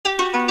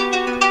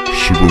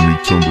Shiver me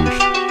timbers,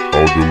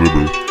 I'll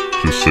deliver.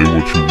 Just say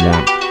what you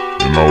want,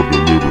 and I'll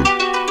deliver.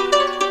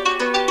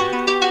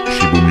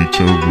 Shiver me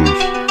timbers,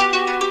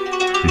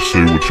 just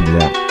say what you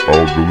want,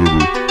 I'll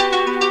deliver.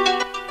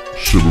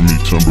 Shiver me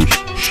timbers,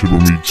 shiver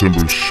me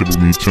timbers, shiver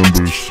me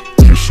timbers.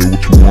 Just say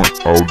what you want,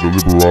 I'll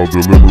deliver, I'll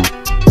deliver.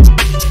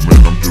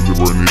 Man, I'm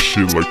delivering this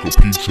shit like a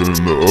pizza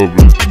in the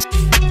oven.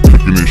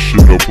 Cooking this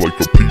shit up like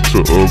a pizza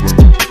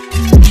oven.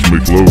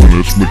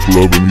 It's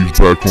McLovin, he's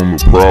back on the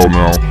prowl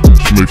now.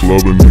 It's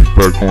McLovin, he's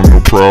back on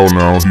the prowl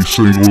now. He's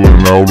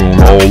singling out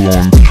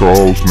on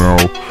Charles now.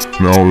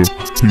 Now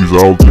he's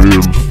out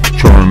there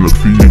trying to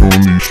feed on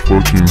these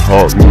fucking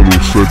hot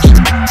little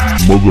sexy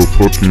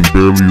motherfucking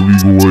barely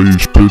legal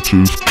age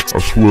bitches. I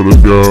swear to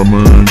God,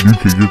 man, you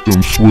could get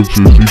them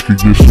switches, you could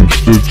get some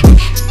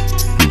stitches.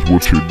 Cause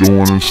what you're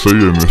doing and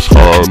saying is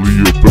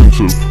highly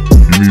offensive.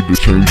 You need to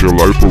change your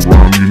life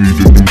around, you need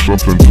to do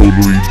something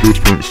totally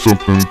different,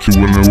 something to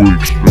a new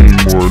extreme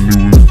or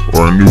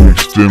a new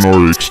extent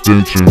or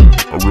extension.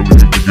 I really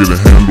need to get a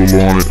handle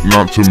on it,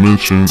 not to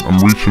mention I'm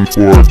reaching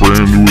for a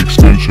brand new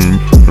extension,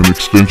 an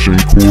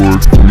extension cord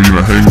for me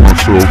to hang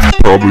myself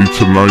probably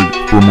tonight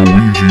from a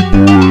Ouija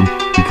board,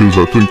 because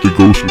I think the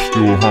ghost is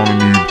still haunting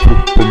me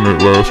from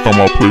that last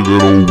time I played that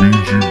old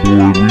Ouija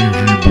board.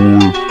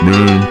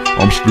 Man,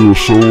 I'm still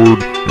sore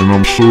and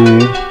I'm so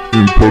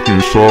in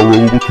fucking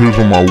sorrow because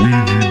of my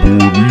Ouija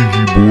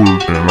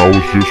board, and I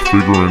was just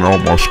figuring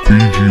out my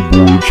squeegee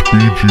board.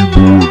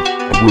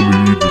 I really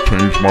need to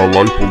change my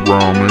life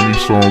around, man.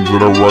 These songs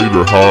that I write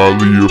are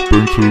highly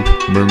offensive,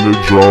 man.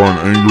 They're drawing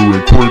anger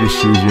and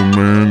criticism,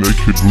 man. They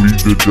could lead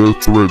to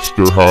death threats.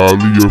 They're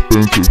highly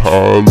offensive,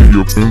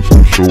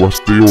 so I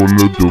stay on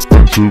the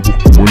defensive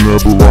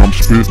whenever I'm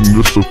spitting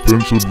this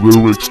offensive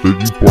lyrics that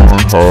you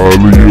find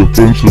highly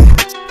offensive.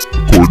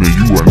 According to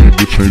you, I need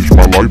to change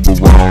my life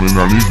around, and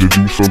I need to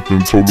do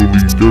something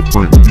totally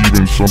different,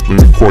 even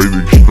something quite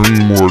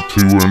extreme or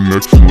to a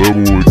next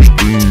level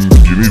extreme.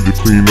 You need to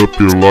clean up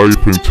your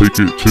life and take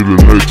it to the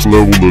next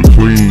level of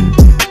clean.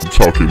 I'm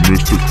talking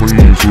Mr.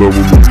 Clean's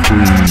level of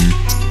clean.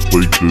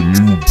 Like the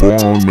new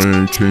Bond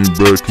man came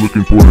back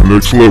looking for the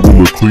next level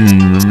of clean,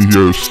 and he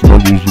has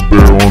Snuggles the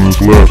bear on his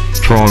lap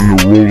trying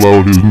to roll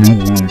out his new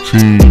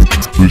routine.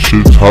 This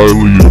shit's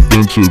highly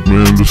offensive,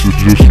 man. This is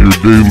just your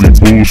daily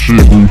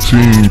bullshit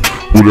routine.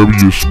 Whatever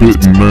you're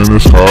spitting, man,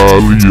 it's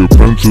highly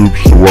offensive,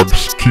 so I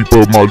just keep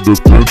up my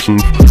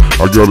defensive.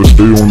 I gotta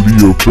stay on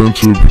the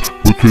offensive,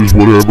 because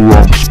whatever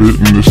I'm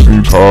spitting, it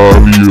seems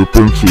highly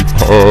offensive.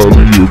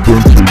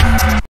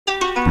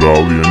 But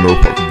oddly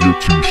enough, I can give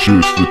two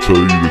shits to tell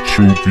you the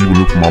truth,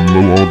 even if my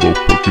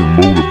motherfucking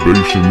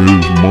motivation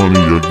is money.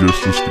 I guess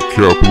it's the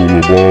capital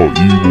of all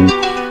evil.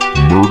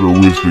 Murder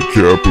is the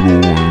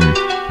capital, and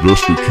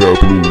that's the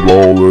capital of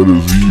all that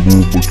is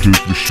evil, because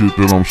the shit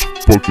that I'm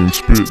fucking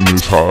spitting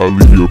is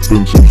highly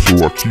offensive,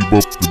 so I keep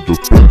up the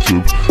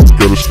defensive.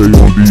 Gotta stay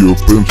on the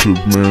offensive,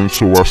 man,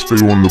 so I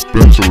stay on the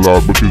fence a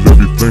lot, because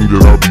everything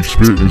that I be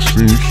spitting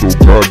seems so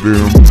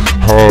goddamn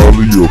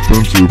highly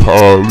offensive.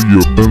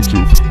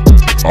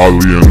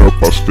 Oddly enough,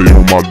 I stay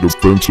on my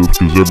defensive,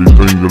 cause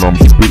everything that I'm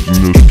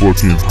spitting is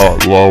fucking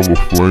hot lava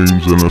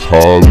flames, and it's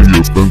highly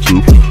offensive.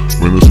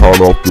 Man, it's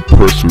hot off the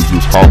presses,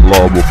 it's hot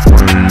lava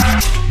flames.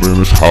 Man,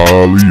 it's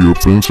highly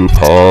offensive.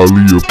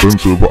 Oddly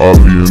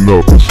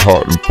enough, it's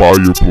hot in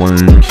fire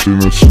flames,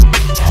 and it's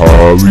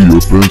highly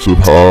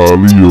offensive.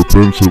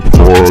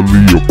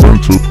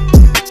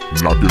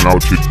 Knocking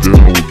out your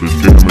dental, the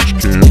damage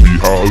can be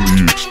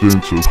highly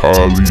extensive.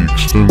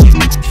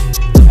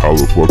 How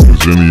the fuck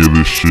is any of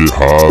this shit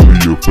highly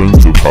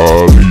offensive?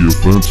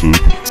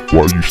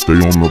 Why you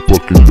stay on the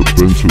fucking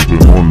defensive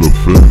and on the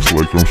fence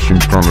like I'm some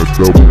kind of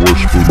devil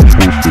worshiper who's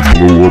supposed to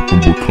blow up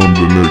and become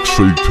the next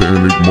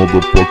satanic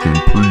motherfucking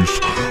priest,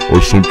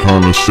 or some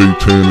kind of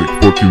satanic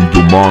fucking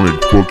demonic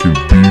fucking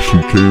beast who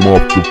came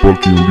off the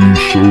fucking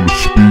leash, so to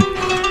speak.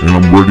 And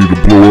I'm ready to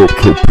blow up,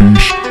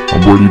 capiche?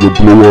 I'm ready to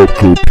blow up,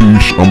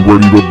 capiche?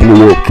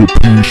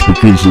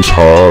 Because it's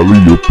highly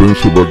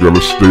offensive. I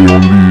gotta stay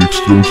on the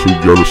extensive,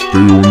 gotta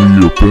stay on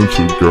the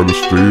offensive, gotta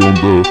stay on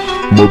the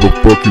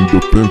motherfucking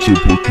defensive,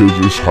 because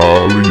it's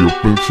highly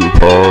offensive.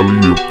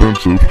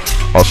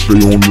 I stay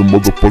on the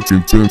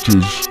motherfucking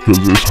fences, cause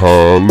it's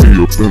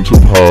highly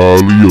offensive.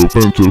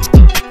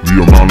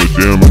 The amount of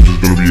damage is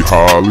gonna be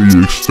highly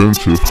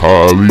extensive, and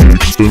probably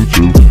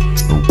expensive.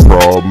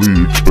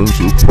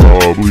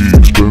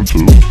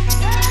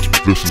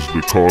 This is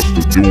the cost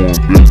of doing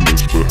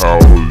business, but how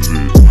is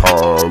it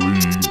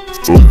highly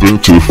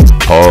offensive?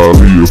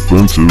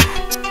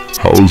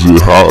 How is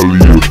it highly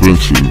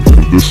offensive?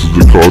 If this is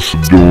the cost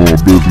of doing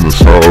business,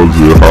 how is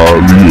it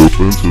highly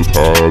offensive?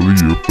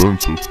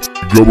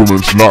 The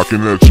government's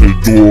knocking at your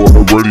door,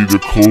 ready to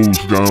close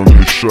down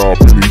your shop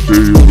any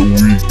day of the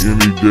week,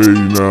 any day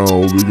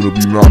now. They're gonna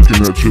be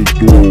knocking at your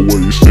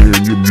doorway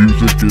saying your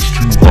music is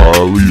too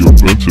highly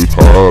offensive.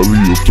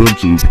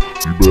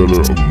 You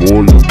better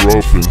lawyer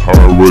up and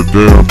hire a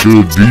damn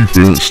good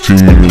defense team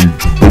and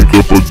make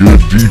up a good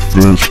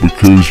defense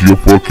because your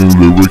fucking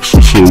lyrics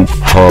are so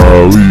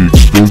highly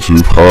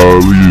extensive,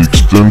 highly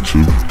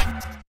extensive.